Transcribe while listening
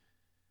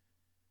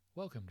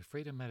Welcome to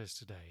Freedom Matters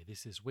Today.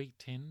 This is Week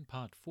 10,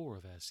 Part 4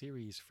 of our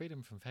series,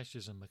 Freedom from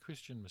Fascism, a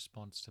Christian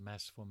Response to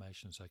Mass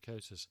Formation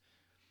Psychosis.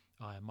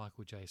 I am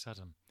Michael J.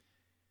 Sutton.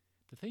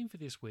 The theme for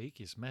this week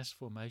is Mass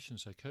Formation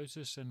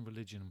Psychosis and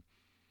Religion.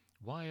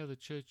 Why are the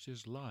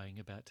churches lying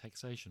about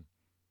taxation?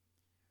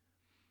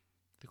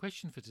 The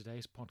question for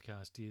today's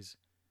podcast is,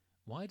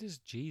 why does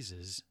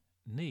Jesus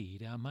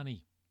need our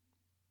money?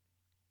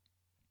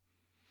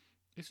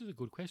 This is a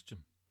good question.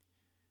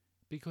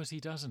 Because he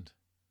doesn't.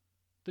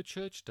 The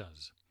church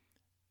does,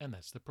 and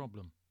that's the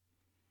problem.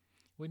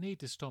 We need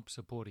to stop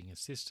supporting a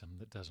system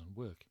that doesn't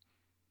work.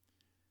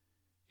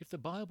 If the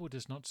Bible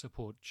does not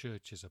support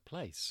church as a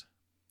place,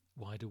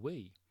 why do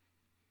we?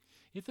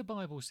 If the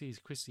Bible sees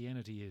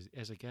Christianity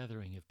as a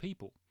gathering of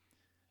people,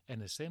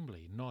 an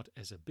assembly not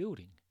as a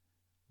building,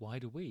 why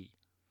do we?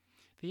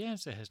 The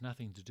answer has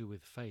nothing to do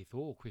with faith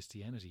or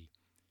Christianity.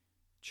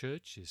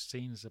 Church is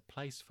seen as a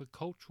place for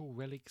cultural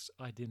relics,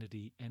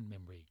 identity and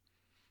memory.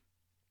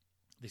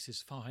 This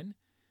is fine,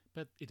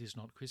 but it is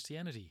not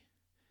Christianity.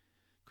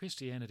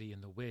 Christianity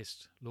in the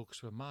West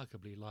looks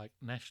remarkably like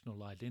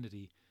national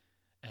identity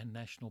and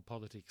national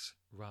politics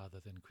rather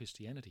than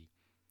Christianity.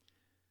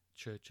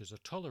 Churches are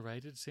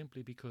tolerated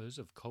simply because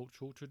of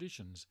cultural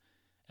traditions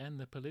and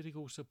the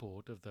political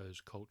support of those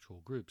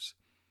cultural groups.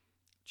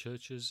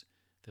 Churches,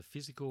 the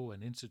physical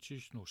and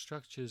institutional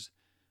structures,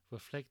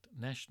 reflect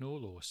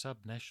national or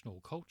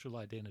subnational cultural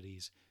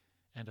identities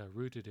and are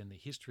rooted in the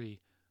history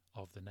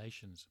of the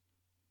nations.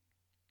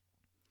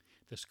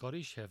 The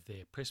Scottish have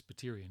their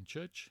Presbyterian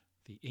Church,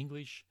 the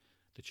English,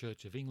 the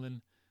Church of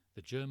England,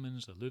 the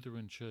Germans, the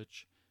Lutheran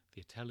Church, the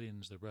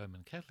Italians, the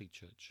Roman Catholic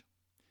Church.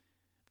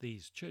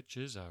 These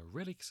churches are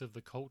relics of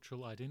the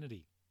cultural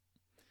identity.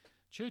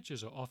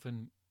 Churches are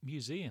often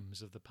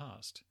museums of the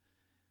past.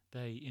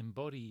 They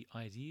embody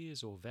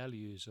ideas or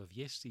values of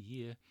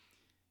yesteryear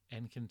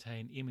and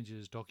contain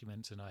images,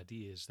 documents and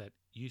ideas that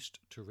used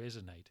to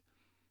resonate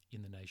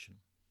in the nation.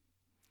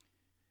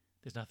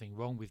 There's nothing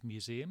wrong with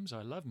museums.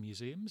 I love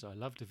museums. I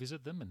love to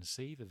visit them and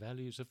see the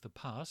values of the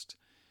past,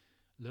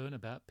 learn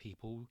about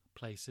people,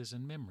 places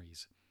and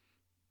memories.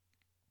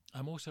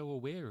 I'm also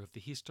aware of the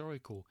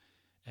historical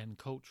and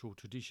cultural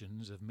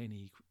traditions of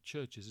many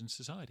churches in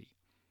society.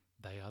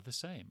 They are the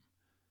same.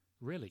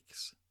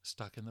 Relics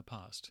stuck in the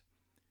past.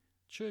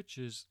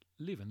 Churches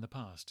live in the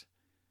past.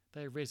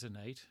 They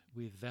resonate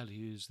with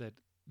values that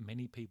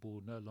many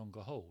people no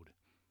longer hold.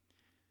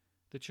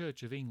 The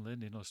Church of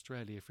England in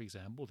Australia, for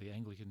example, the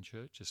Anglican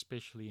Church,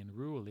 especially in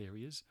rural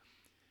areas,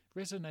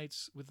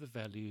 resonates with the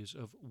values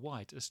of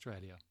white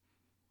Australia.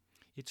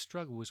 It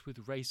struggles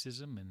with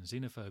racism and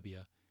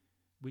xenophobia,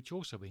 which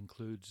also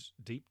includes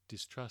deep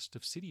distrust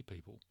of city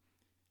people.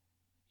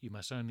 You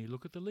must only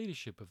look at the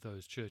leadership of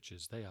those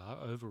churches. They are,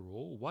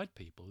 overall, white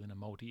people in a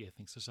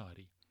multi-ethnic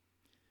society.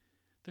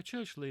 The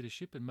church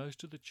leadership in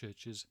most of the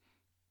churches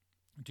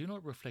do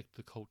not reflect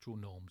the cultural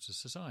norms of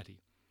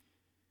society.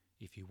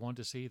 If you want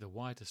to see the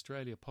white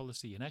Australia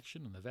policy in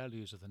action and the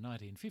values of the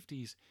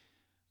 1950s,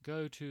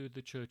 go to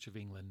the Church of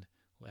England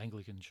or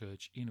Anglican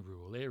Church in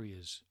rural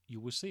areas. You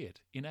will see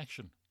it in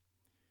action.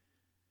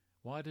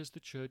 Why does the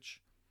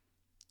church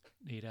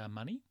need our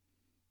money?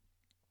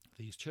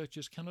 These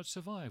churches cannot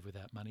survive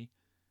without money,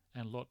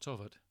 and lots of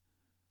it.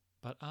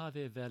 But are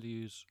their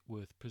values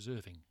worth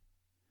preserving?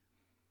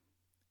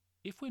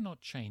 If we're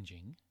not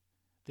changing,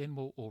 then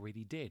we're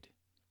already dead.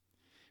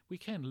 We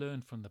can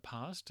learn from the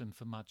past, and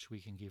for much we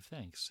can give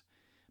thanks.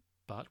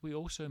 But we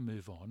also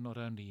move on, not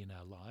only in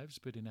our lives,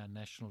 but in our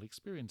national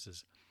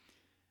experiences.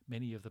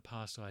 Many of the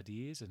past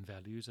ideas and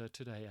values are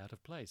today out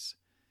of place.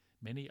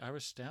 Many are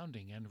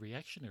astounding and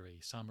reactionary,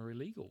 some are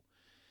illegal.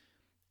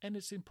 And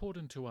it's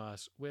important to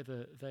ask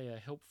whether they are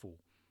helpful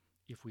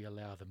if we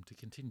allow them to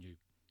continue.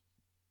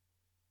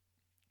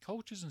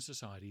 Cultures and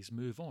societies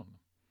move on.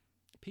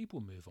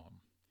 People move on.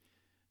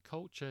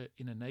 Culture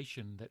in a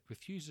nation that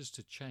refuses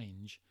to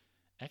change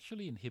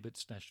actually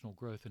inhibits national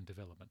growth and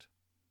development.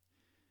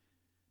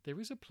 There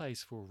is a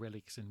place for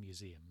relics and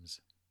museums,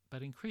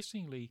 but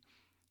increasingly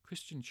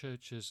Christian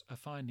churches are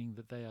finding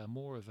that they are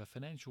more of a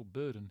financial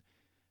burden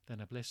than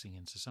a blessing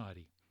in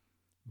society.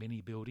 Many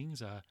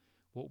buildings are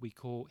what we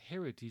call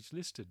heritage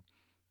listed,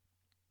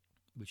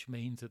 which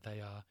means that they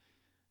are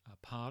a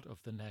part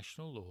of the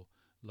national or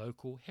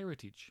local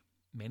heritage.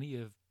 Many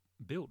are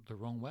built the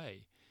wrong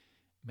way,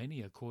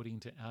 many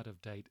according to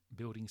out-of-date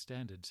building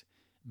standards.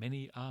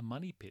 Many are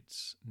money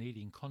pits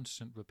needing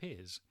constant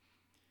repairs.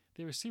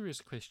 There are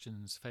serious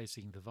questions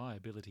facing the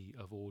viability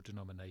of all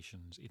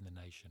denominations in the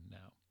nation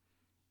now.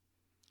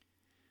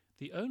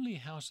 The only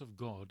house of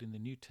God in the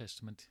New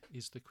Testament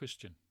is the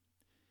Christian.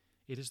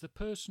 It is the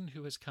person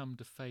who has come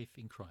to faith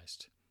in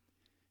Christ.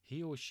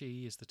 He or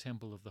she is the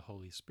temple of the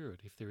Holy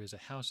Spirit. If there is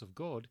a house of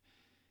God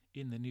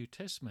in the New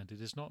Testament,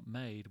 it is not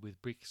made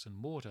with bricks and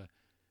mortar,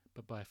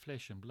 but by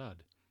flesh and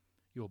blood.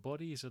 Your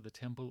bodies are the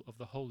temple of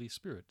the Holy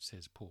Spirit,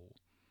 says Paul.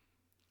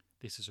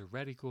 This is a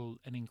radical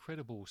and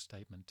incredible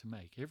statement to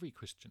make. Every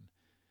Christian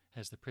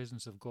has the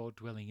presence of God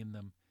dwelling in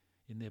them,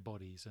 in their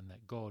bodies, and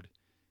that God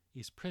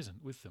is present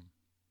with them.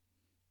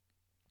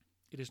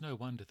 It is no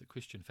wonder that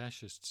Christian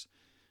fascists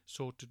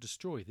sought to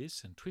destroy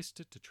this and twist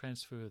it to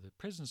transfer the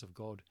presence of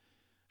God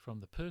from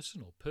the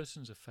person or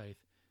persons of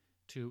faith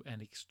to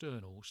an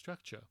external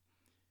structure.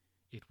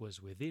 It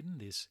was within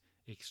this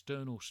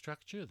external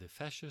structure the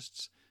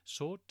fascists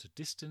sought to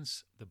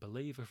distance the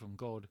believer from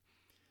God,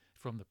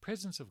 from the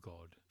presence of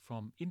God,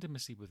 from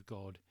intimacy with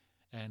God,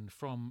 and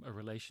from a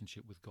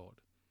relationship with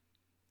God.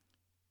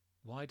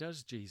 Why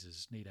does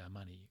Jesus need our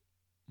money?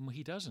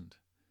 He doesn't.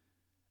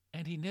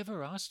 And he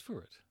never asked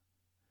for it.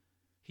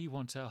 He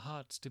wants our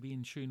hearts to be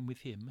in tune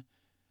with him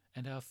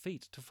and our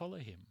feet to follow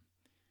him.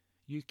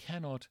 You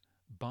cannot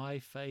buy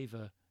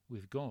favour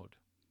with God.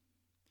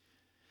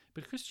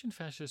 But Christian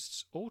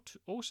fascists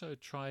also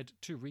tried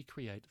to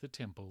recreate the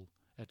temple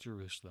at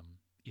Jerusalem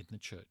in the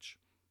church.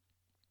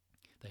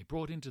 They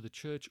brought into the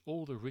church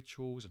all the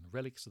rituals and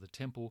relics of the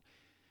temple,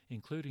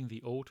 including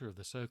the altar of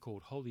the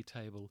so-called Holy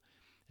Table,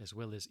 as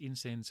well as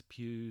incense,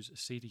 pews,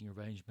 seating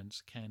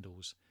arrangements,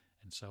 candles,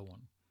 and so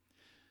on.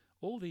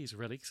 All these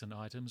relics and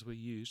items were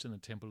used in the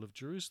Temple of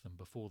Jerusalem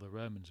before the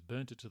Romans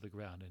burnt it to the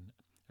ground in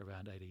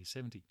around AD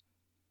 70.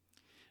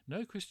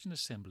 No Christian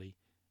assembly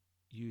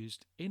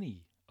used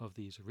any of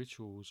these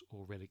rituals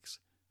or relics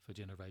for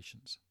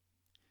generations.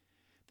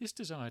 This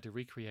desire to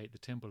recreate the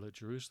Temple at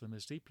Jerusalem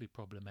is deeply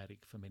problematic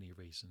for many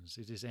reasons.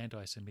 It is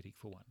anti-Semitic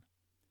for one.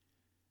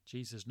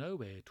 Jesus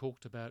nowhere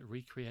talked about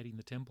recreating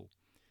the temple.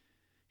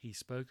 He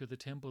spoke of the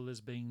temple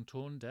as being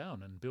torn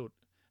down and built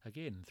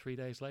again 3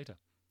 days later.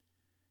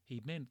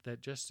 He meant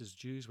that just as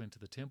Jews went to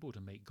the temple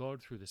to meet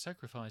God through the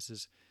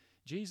sacrifices,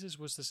 Jesus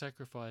was the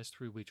sacrifice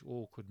through which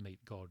all could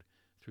meet God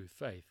through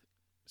faith.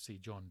 See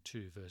John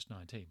 2, verse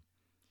 19.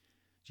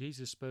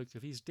 Jesus spoke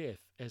of his death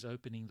as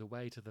opening the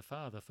way to the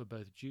Father for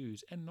both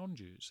Jews and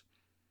non-Jews.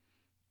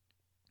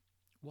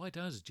 Why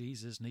does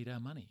Jesus need our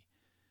money?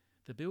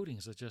 The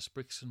buildings are just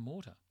bricks and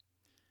mortar.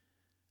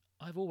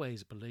 I've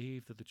always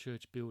believed that the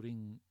church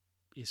building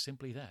is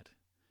simply that.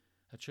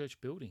 A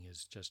church building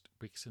is just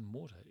bricks and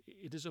mortar.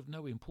 It is of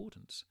no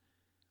importance.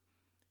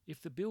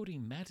 If the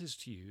building matters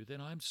to you,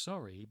 then I'm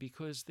sorry,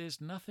 because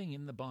there's nothing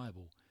in the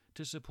Bible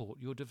to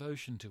support your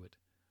devotion to it.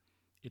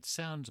 It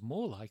sounds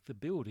more like the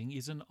building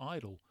is an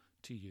idol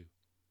to you.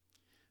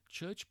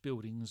 Church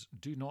buildings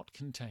do not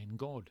contain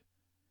God.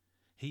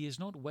 He is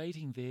not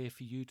waiting there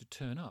for you to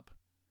turn up.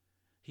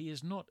 He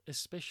is not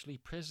especially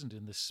present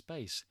in the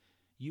space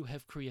you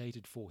have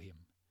created for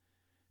him.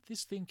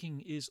 This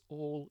thinking is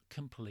all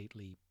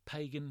completely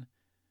pagan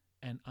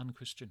and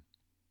unchristian.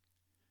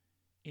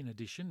 In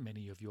addition,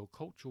 many of your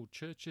cultural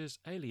churches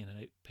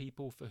alienate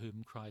people for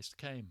whom Christ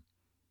came.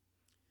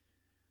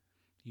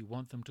 You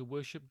want them to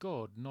worship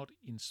God not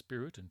in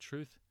spirit and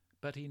truth,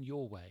 but in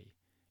your way,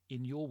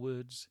 in your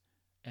words,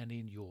 and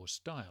in your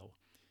style.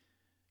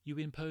 You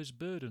impose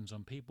burdens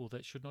on people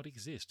that should not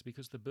exist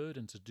because the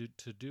burdens are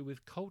to do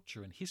with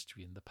culture and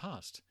history in the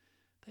past.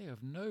 They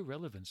have no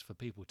relevance for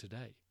people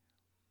today.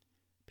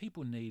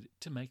 People need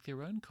to make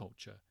their own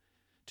culture,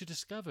 to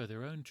discover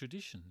their own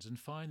traditions and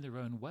find their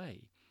own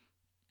way.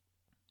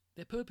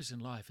 Their purpose in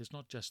life is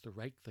not just to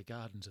rake the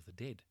gardens of the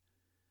dead.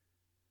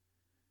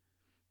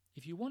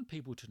 If you want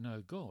people to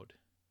know God,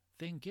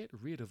 then get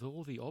rid of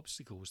all the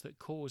obstacles that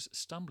cause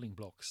stumbling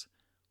blocks.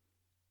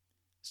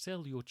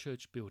 Sell your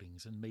church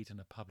buildings and meet in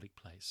a public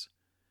place.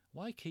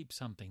 Why keep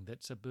something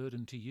that's a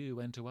burden to you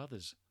and to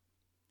others?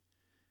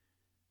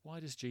 Why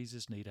does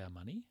Jesus need our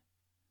money?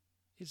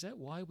 Is that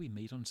why we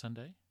meet on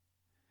Sunday?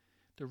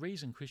 The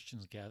reason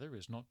Christians gather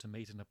is not to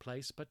meet in a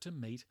place, but to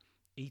meet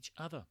each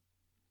other.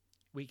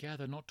 We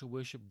gather not to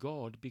worship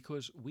God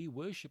because we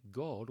worship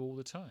God all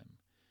the time.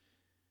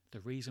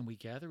 The reason we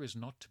gather is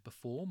not to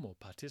perform or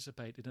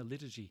participate in a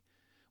liturgy.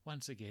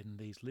 Once again,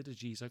 these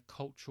liturgies are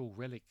cultural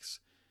relics,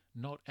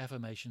 not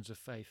affirmations of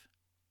faith.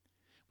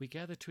 We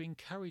gather to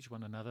encourage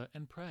one another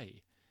and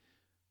pray.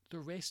 The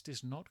rest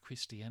is not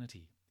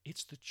Christianity.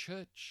 It's the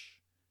church.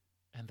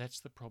 And that's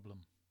the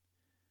problem.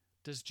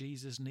 Does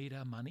Jesus need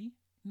our money?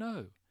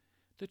 No,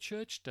 the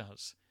church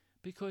does,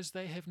 because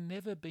they have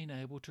never been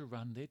able to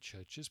run their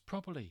churches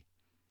properly.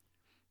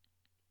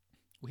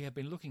 We have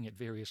been looking at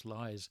various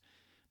lies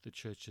the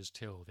churches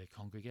tell their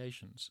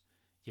congregations.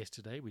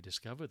 Yesterday we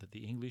discovered that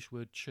the English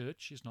word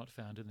church is not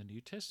found in the New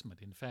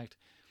Testament. In fact,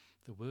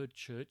 the word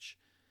church,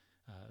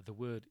 the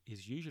word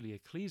is usually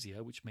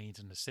ecclesia, which means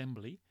an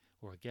assembly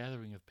or a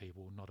gathering of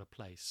people, not a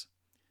place.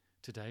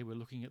 Today we're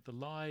looking at the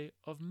lie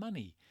of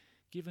money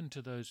given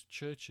to those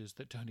churches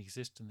that don't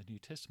exist in the New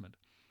Testament.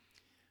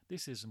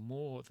 This is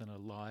more than a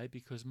lie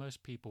because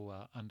most people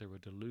are under a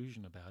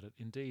delusion about it.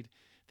 Indeed,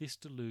 this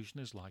delusion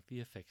is like the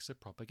effects of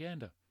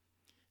propaganda.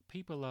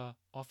 People are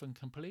often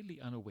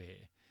completely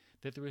unaware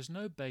that there is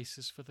no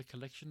basis for the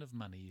collection of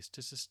monies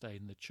to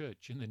sustain the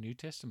church in the New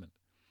Testament.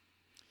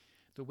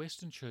 The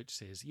Western Church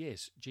says,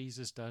 yes,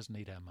 Jesus does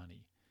need our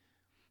money.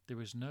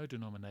 There is no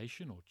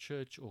denomination or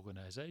church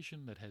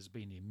organization that has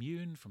been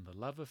immune from the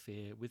love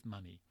affair with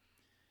money.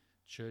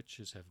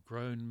 Churches have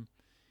grown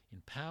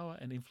in power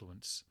and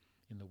influence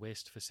in the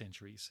West for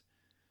centuries.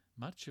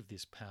 Much of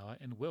this power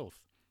and wealth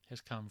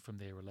has come from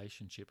their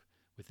relationship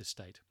with the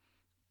state.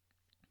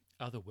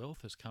 Other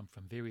wealth has come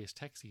from various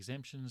tax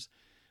exemptions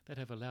that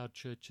have allowed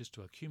churches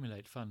to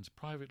accumulate funds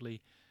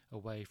privately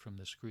away from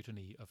the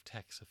scrutiny of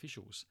tax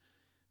officials.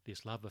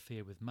 This love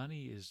affair with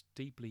money is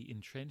deeply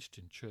entrenched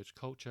in church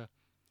culture.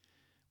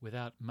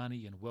 Without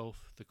money and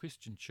wealth, the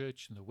Christian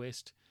church in the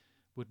West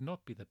would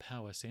not be the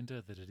power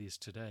centre that it is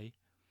today.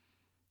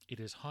 It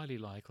is highly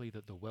likely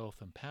that the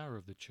wealth and power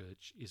of the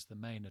church is the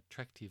main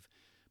attractive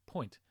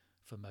point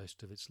for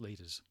most of its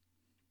leaders.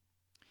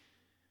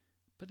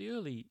 But the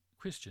early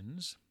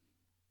Christians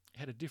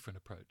had a different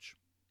approach.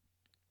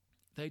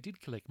 They did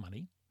collect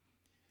money,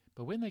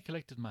 but when they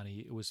collected money,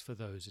 it was for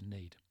those in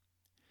need.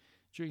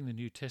 During the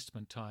New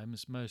Testament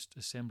times, most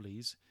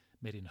assemblies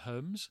met in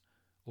homes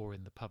or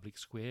in the public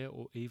square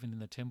or even in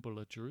the temple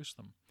at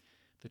Jerusalem.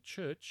 The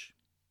church,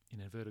 in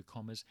inverted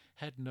commas,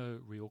 had no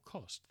real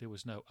cost. There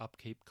was no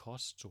upkeep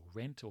costs or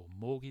rent or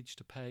mortgage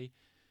to pay,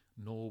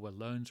 nor were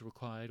loans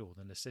required or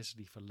the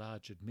necessity for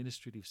large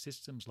administrative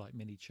systems like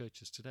many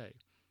churches today.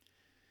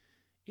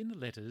 In the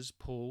letters,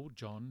 Paul,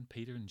 John,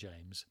 Peter and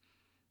James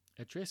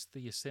addressed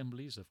the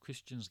assemblies of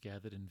Christians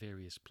gathered in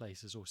various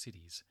places or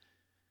cities.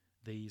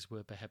 These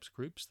were perhaps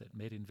groups that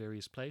met in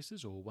various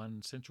places or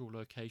one central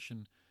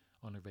location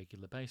on a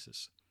regular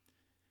basis.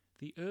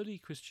 The early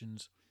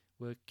Christians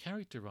were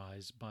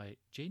characterized by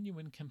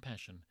genuine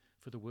compassion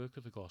for the work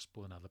of the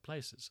gospel in other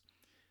places.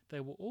 They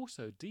were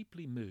also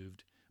deeply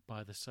moved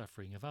by the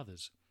suffering of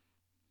others.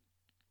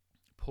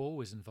 Paul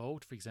was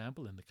involved, for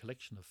example, in the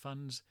collection of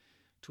funds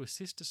to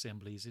assist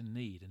assemblies in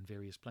need in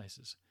various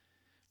places.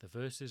 The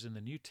verses in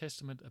the New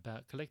Testament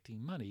about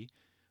collecting money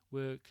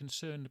were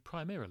concerned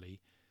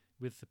primarily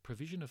with the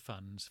provision of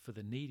funds for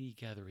the needy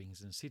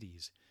gatherings in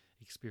cities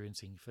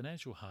experiencing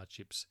financial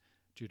hardships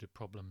due to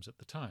problems at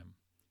the time.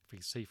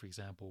 See, for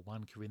example,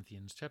 1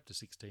 Corinthians chapter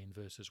 16,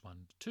 verses 1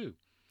 to 2.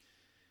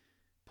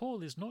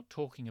 Paul is not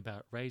talking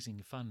about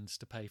raising funds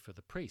to pay for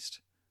the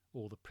priest,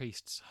 or the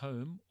priest's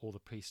home, or the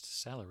priest's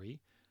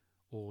salary,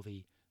 or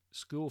the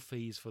school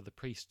fees for the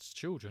priest's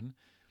children,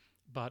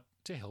 but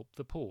to help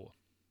the poor.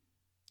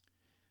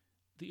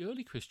 The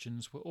early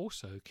Christians were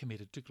also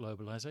committed to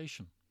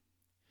globalization.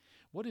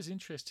 What is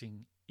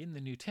interesting in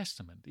the New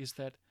Testament is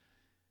that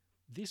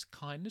this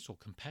kindness or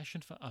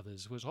compassion for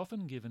others was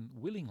often given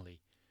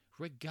willingly,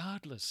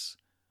 regardless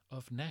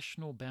of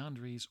national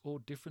boundaries or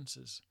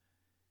differences.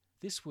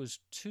 This was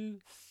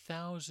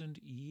 2,000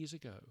 years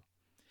ago.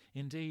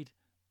 Indeed,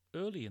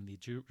 early in the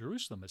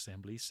Jerusalem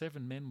assembly,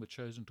 7 men were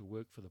chosen to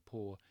work for the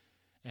poor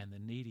and the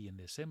needy in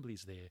the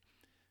assemblies there,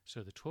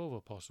 so the 12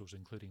 apostles,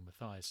 including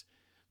Matthias,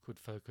 could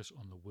focus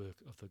on the work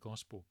of the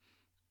gospel.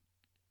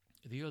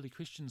 The early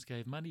Christians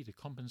gave money to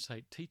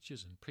compensate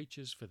teachers and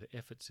preachers for their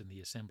efforts in the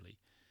assembly.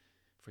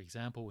 For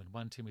example, in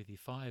 1 Timothy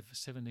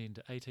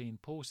 5:17-18,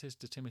 Paul says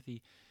to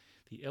Timothy,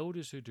 "The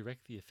elders who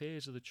direct the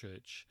affairs of the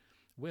church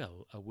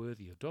are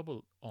worthy of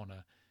double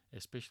honour,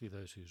 especially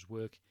those whose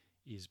work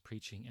is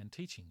preaching and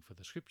teaching. For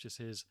the scripture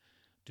says,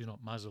 'Do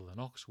not muzzle an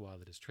ox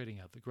while it is treading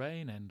out the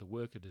grain, and the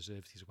worker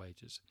deserves his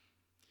wages.'"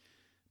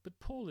 But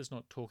Paul is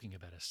not talking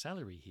about a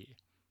salary here,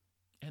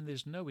 and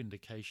there's no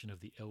indication of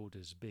the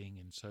elders being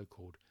in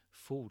so-called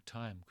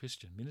full-time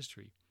Christian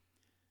ministry.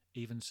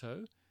 Even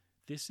so,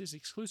 this is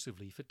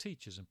exclusively for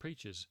teachers and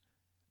preachers,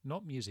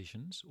 not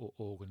musicians or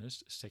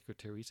organists,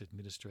 secretaries,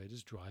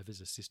 administrators, drivers,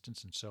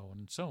 assistants, and so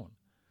on,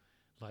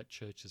 like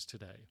churches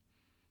today.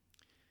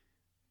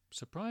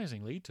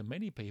 Surprisingly, to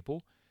many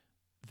people,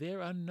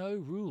 there are no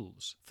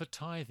rules for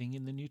tithing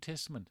in the New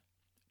Testament.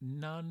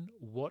 None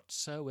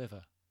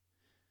whatsoever.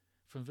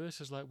 From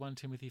verses like 1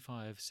 Timothy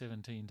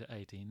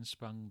 5:17-18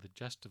 sprung the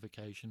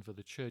justification for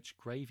the church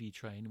gravy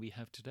train we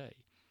have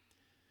today.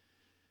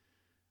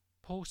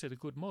 Paul set a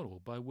good model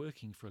by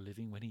working for a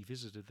living when he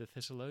visited the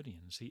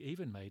Thessalonians. He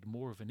even made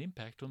more of an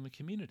impact on the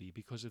community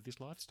because of this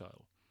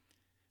lifestyle.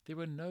 There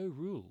are no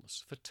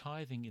rules for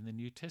tithing in the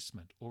New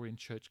Testament or in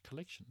church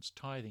collections.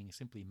 Tithing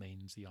simply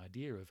means the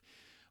idea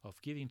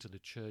of giving to the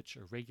church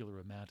a regular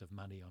amount of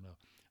money on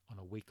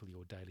a weekly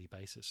or daily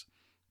basis.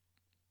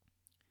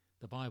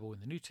 The Bible in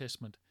the New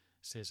Testament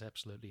says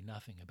absolutely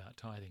nothing about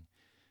tithing.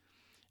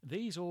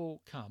 These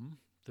all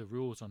the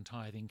rules on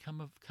tithing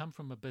come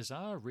from a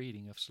bizarre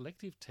reading of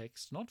selective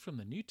texts not from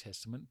the New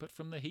Testament but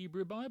from the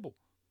Hebrew Bible.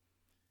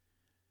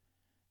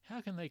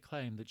 How can they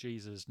claim that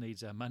Jesus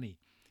needs our money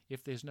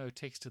if there's no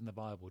text in the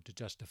Bible to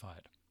justify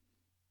it?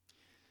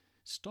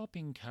 Stop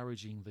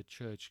encouraging the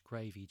church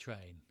gravy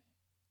train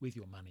with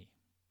your money.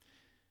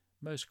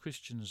 Most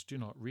Christians do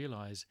not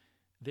realize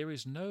there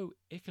is no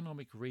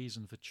economic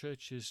reason for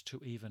churches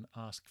to even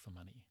ask for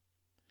money.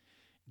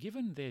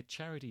 Given their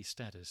charity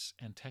status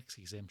and tax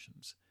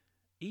exemptions,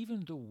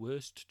 even the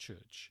worst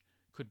church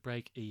could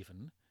break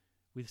even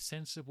with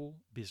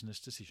sensible business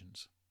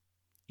decisions.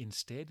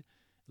 Instead,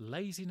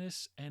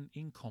 laziness and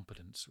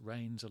incompetence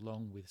reigns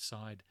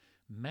alongside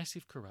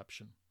massive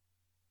corruption.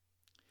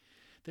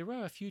 There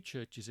are a few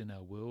churches in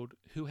our world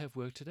who have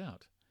worked it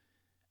out,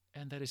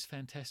 and that is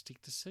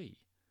fantastic to see.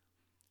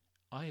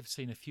 I have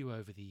seen a few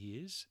over the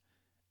years,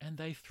 and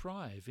they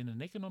thrive in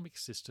an economic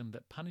system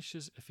that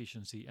punishes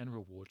efficiency and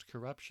rewards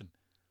corruption.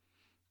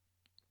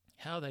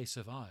 How they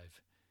survive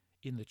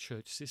in the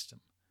church system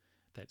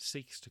that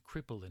seeks to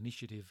cripple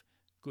initiative,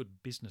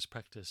 good business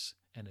practice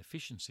and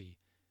efficiency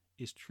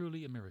is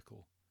truly a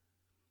miracle.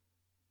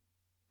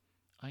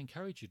 I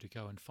encourage you to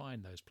go and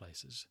find those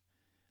places.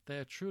 They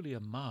are truly a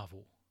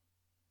marvel,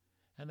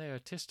 and they are a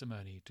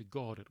testimony to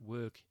God at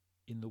work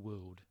in the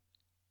world.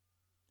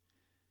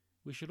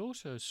 We should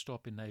also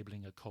stop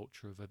enabling a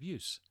culture of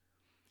abuse.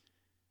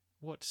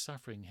 What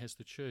suffering has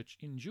the church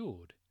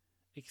endured,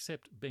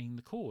 except being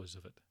the cause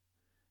of it?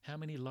 How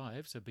many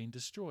lives have been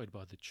destroyed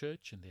by the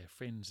church and their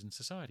friends in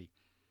society?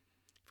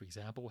 For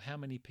example, how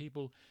many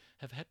people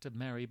have had to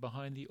marry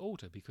behind the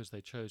altar because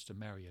they chose to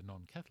marry a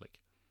non-Catholic?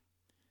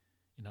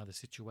 In other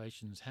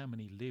situations, how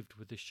many lived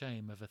with the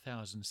shame of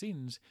 1,000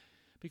 sins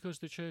because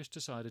the church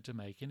decided to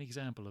make an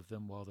example of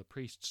them while the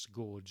priests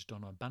gorged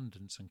on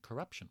abundance and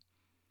corruption?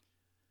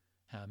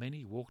 How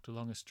many walked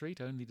along a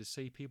street only to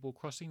see people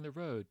crossing the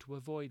road to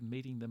avoid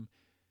meeting them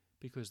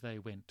because they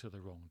went to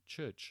the wrong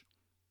church?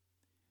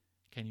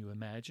 Can you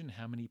imagine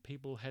how many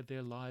people had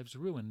their lives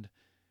ruined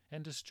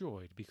and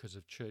destroyed because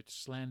of church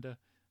slander,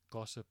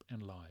 gossip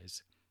and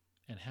lies?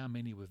 And how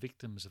many were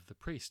victims of the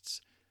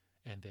priests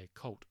and their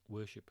cult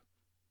worship?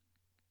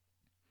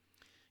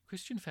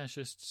 Christian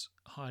fascists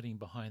hiding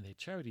behind their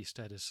charity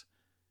status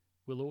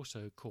will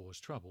also cause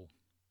trouble.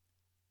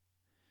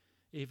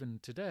 Even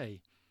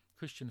today,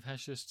 Christian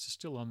fascists are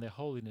still on their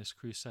holiness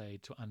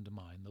crusade to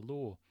undermine the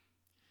law.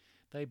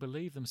 They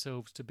believe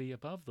themselves to be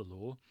above the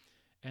law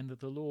and that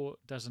the law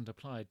doesn't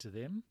apply to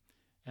them,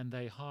 and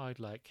they hide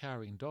like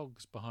cowering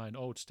dogs behind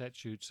old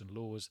statutes and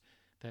laws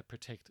that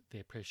protect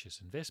their precious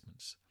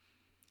investments.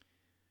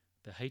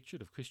 The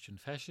hatred of Christian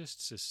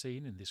fascists is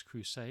seen in this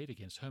crusade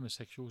against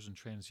homosexuals and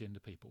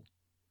transgender people.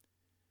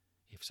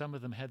 If some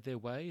of them had their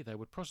way, they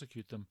would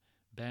prosecute them,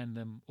 ban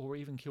them, or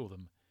even kill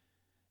them,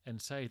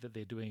 and say that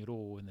they're doing it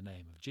all in the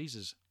name of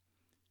Jesus.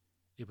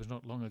 It was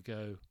not long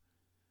ago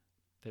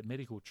that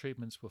medical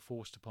treatments were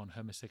forced upon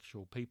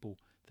homosexual people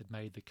that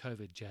made the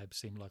COVID jab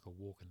seem like a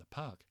walk in the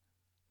park.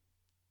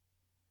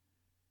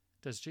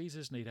 Does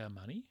Jesus need our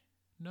money?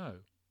 No.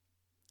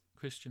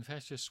 Christian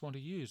fascists want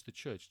to use the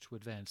church to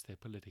advance their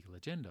political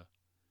agenda.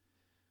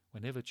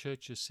 Whenever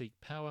churches seek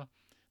power,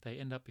 they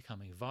end up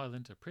becoming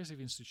violent, oppressive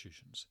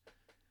institutions.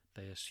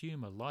 They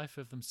assume a life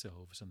of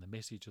themselves and the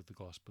message of the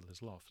gospel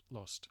is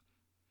lost.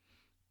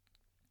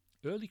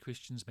 Early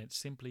Christians met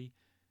simply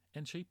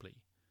and cheaply.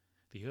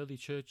 The early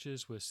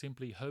churches were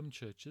simply home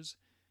churches,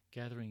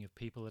 gathering of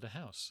people at a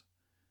house.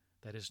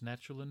 That is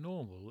natural and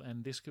normal,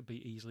 and this could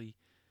be easily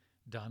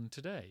done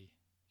today.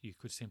 You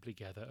could simply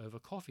gather over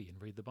coffee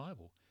and read the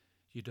Bible.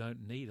 You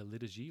don't need a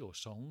liturgy or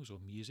songs or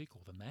music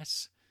or the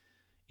Mass.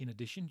 In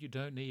addition, you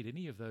don't need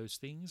any of those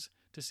things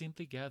to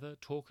simply gather,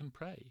 talk and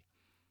pray.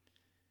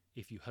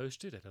 If you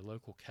host it at a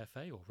local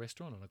cafe or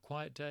restaurant on a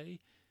quiet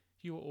day,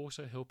 you are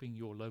also helping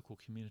your local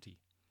community.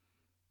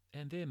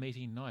 And they're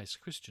meeting nice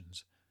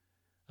Christians,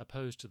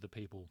 opposed to the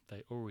people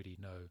they already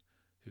know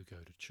who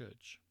go to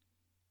church.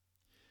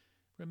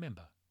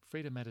 Remember,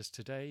 freedom matters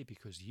today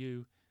because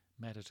you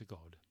matter to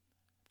God.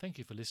 Thank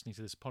you for listening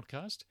to this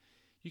podcast.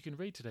 You can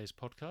read today's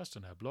podcast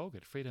on our blog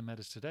at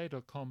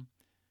freedommatterstoday.com.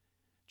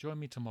 Join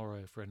me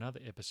tomorrow for another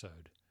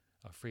episode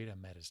of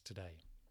Freedom Matters Today.